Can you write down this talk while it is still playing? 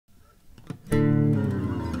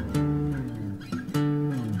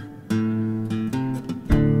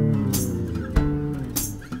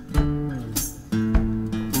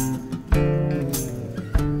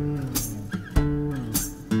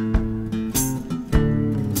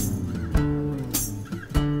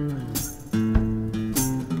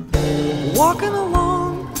Walking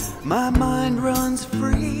along, my mind runs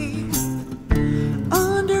free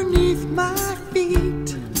underneath my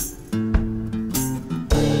feet.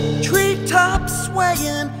 Treetops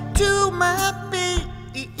swaying to my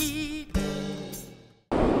beat.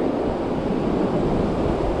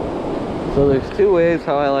 So there's two ways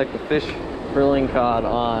how I like to fish for lingcod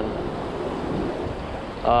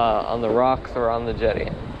on the rocks or on the jetty.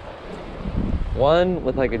 One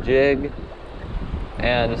with like a jig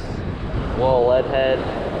and just a little lead head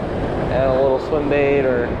and a little swim bait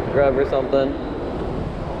or grub or something.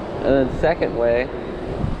 And then second way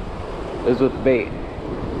is with bait.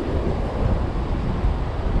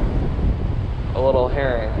 A little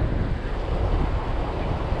herring.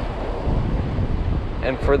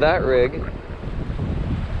 And for that rig,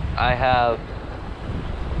 I have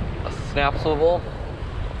a snap swivel,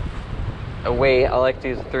 a weight. I like to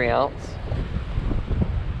use a 3-ounce,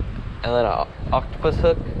 and then an octopus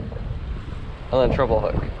hook, and then a treble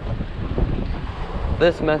hook.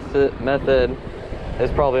 This method is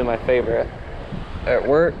probably my favorite. It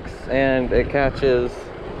works and it catches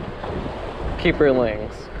keeper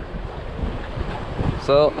lings.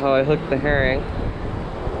 So how I hook the herring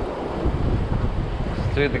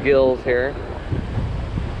is through the gills here.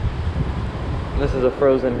 This is a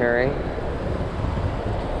frozen herring.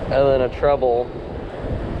 And then a treble.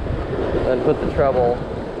 Then put the treble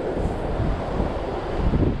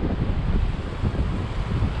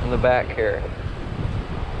in the back here.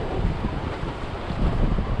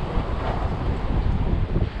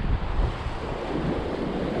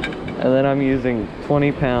 And then I'm using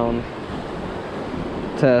 20-pound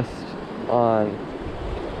test on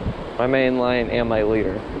my main line and my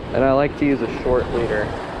leader. And I like to use a short leader,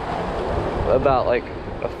 about like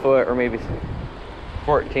a foot or maybe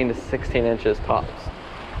 14 to 16 inches tops.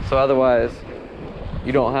 So otherwise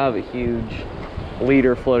you don't have a huge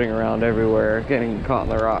leader floating around everywhere getting caught in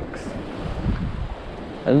the rocks.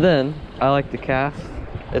 And then I like to cast.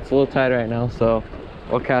 It's a little tight right now, so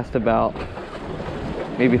I'll cast about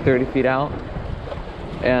maybe 30 feet out,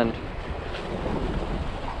 and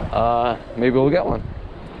maybe we'll get one.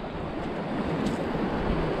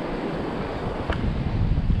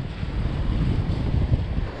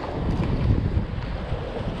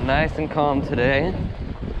 Nice and calm today,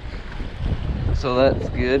 so that's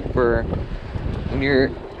good for when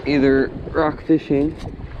you're either rock fishing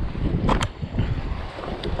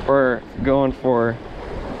or going for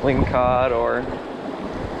lingcod or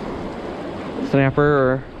snapper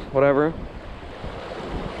or whatever.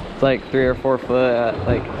 It's like 3 or 4 foot at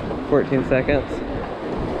like 14 seconds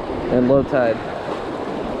and low tide.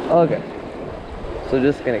 Okay, so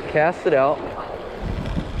just gonna cast it out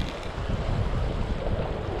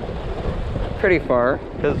pretty far,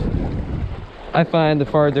 because I find the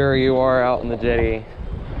farther you are out in the jetty,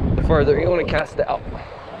 the farther you want to cast it out.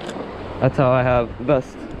 That's how I have the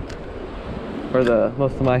best, or the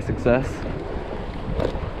most of my success.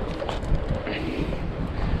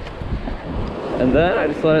 And then I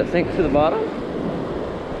just let it sink to the bottom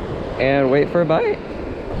and wait for a bite.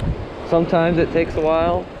 Sometimes it takes a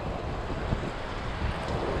while,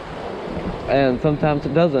 and sometimes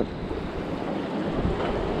it doesn't.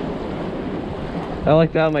 I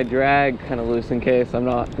like to have my drag kind of loose in case I'm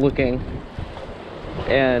not looking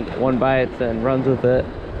and one bites and runs with it.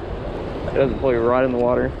 It doesn't pull you right in the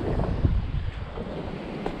water.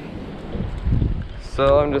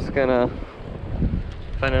 So I'm just gonna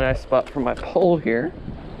find a nice spot for my pole here.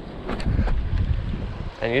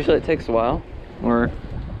 And usually it takes a while, or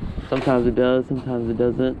sometimes it does, sometimes it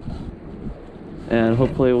doesn't. And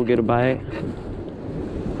hopefully we'll get a bite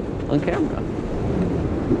on camera.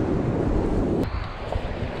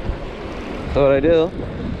 So what I do,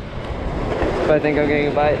 if I think I'm getting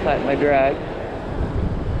a bite, tighten my drag,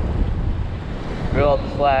 reel out the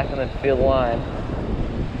slack, and then feel the line.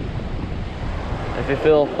 If you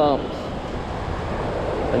feel thumps,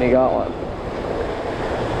 then you got one.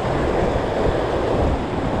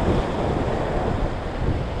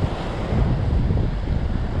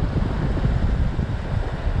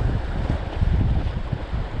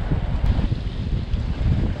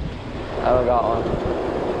 I don't got one.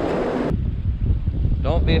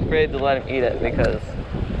 Don't be afraid to let him eat it, because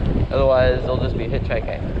otherwise they'll just be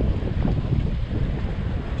hitchhiking.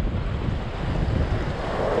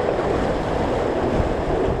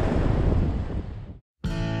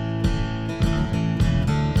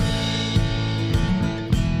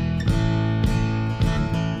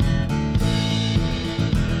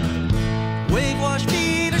 Wave-washed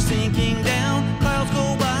feet are sinking down. Clouds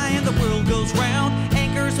go by and the world goes round.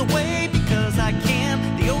 Anchors away because I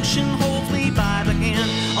can. The ocean holds me by the hand.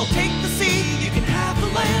 I'll take the sea, you can have the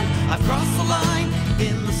land. I've crossed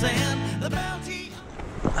sand. The bounty.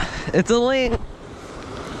 It's a ling.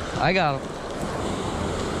 I got him.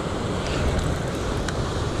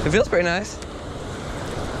 It feels pretty nice.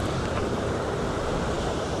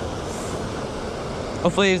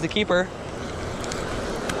 Hopefully he's the keeper.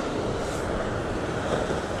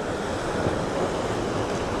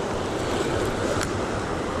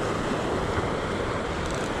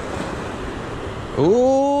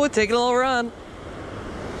 Ooh, taking a little run.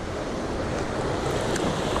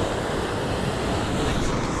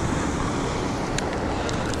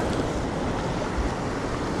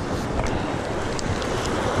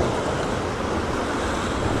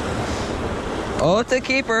 Oh, it's a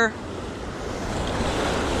keeper.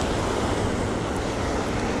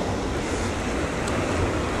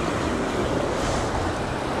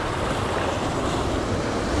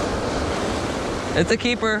 It's a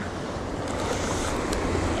keeper.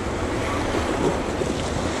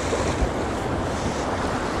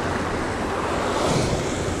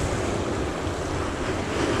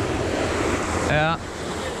 Yeah.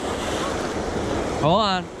 Hold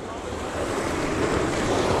on.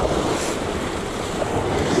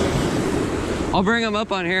 I'll bring him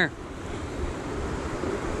up on here.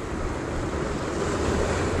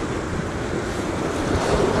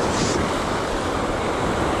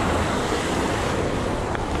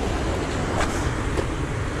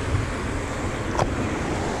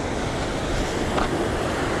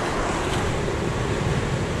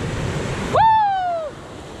 Woo!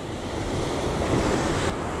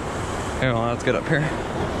 Here, well, let's get up here.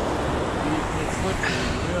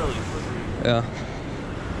 Yeah.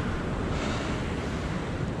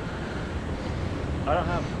 I don't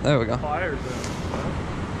have There we go. fires in.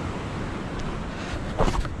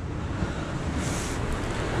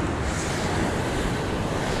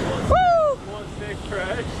 Woo! Will it stay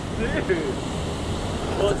fresh? Dude!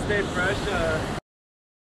 Will it stay fresh?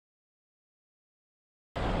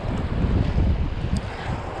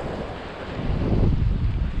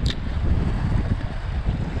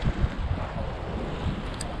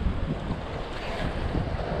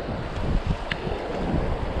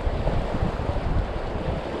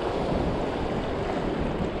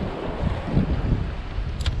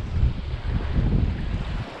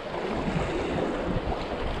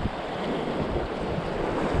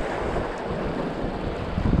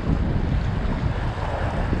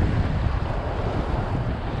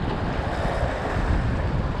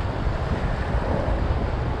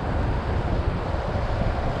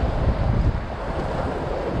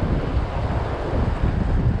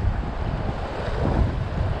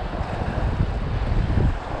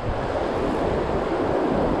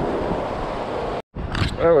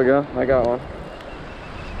 There we go. I got one.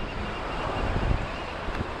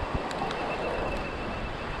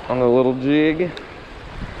 On the little jig. It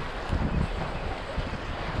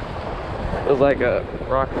was like a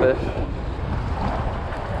rockfish.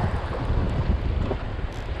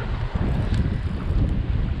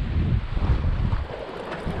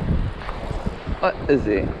 What is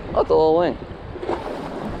he? Oh, it's a little ling.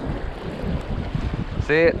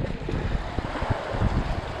 See it?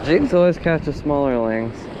 Jigs always catch the smaller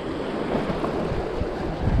lings.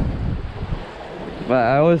 But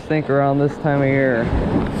I always think around this time of year,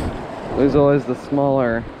 there's always the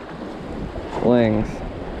smaller lings,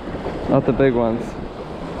 not the big ones.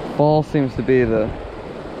 Fall seems to be the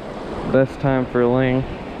best time for ling.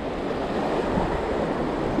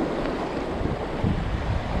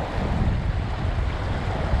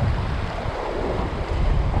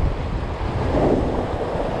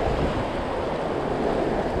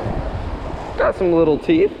 Got some little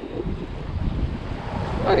teeth.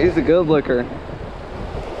 Oh, he's a good looker.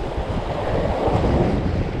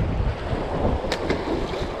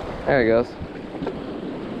 There he goes.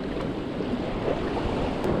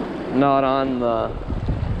 Not on the,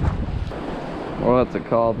 what's it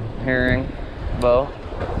called? Herring bow.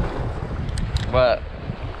 But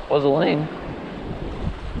was a ling.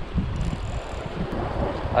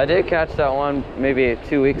 I did catch that one maybe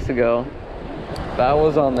 2 weeks ago. That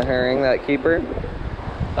was on the herring, that keeper.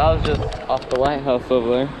 That was just off the lighthouse over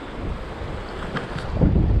there.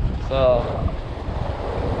 So,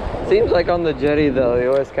 seems like on the jetty though,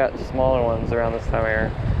 you always catch smaller ones around this time of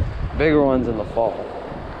year. Bigger ones in the fall,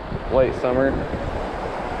 late summer.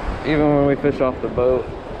 Even when we fish off the boat.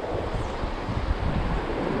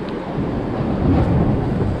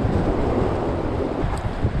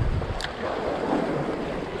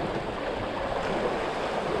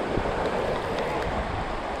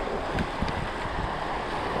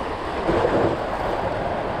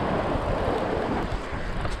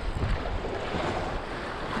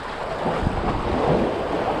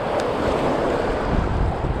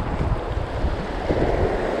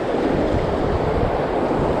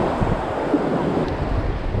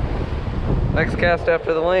 Next cast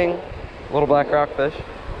after the ling, little black rockfish,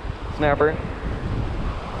 snapper.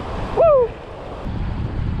 Woo!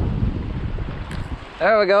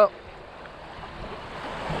 There we go.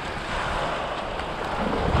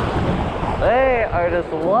 They are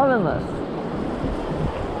just loving this.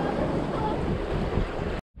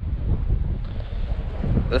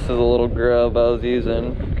 This is a little grub I was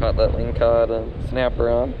using. Caught that lingcod and snapper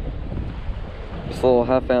on. Just a little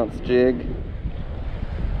 1/2 ounce jig.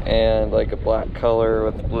 And like a black color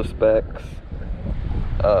with blue specks.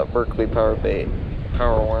 Berkeley power bait.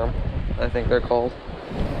 Power worm, I think they're called.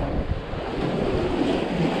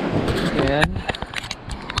 And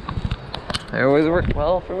they always work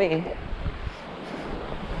well for me.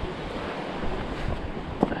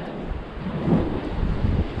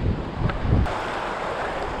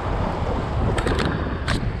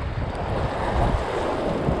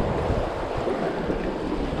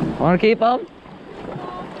 Want to keep them?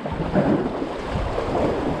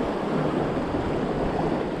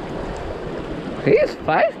 He's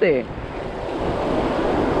feisty.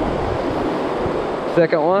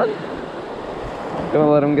 Second one. Gonna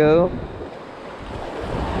let him go.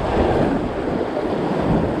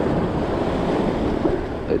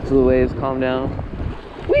 Wait till the waves calm down.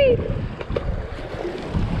 Whee!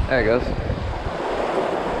 There it goes.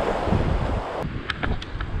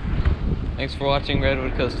 Thanks for watching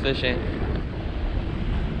Redwood Coast Fishing.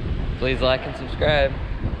 Please like and subscribe.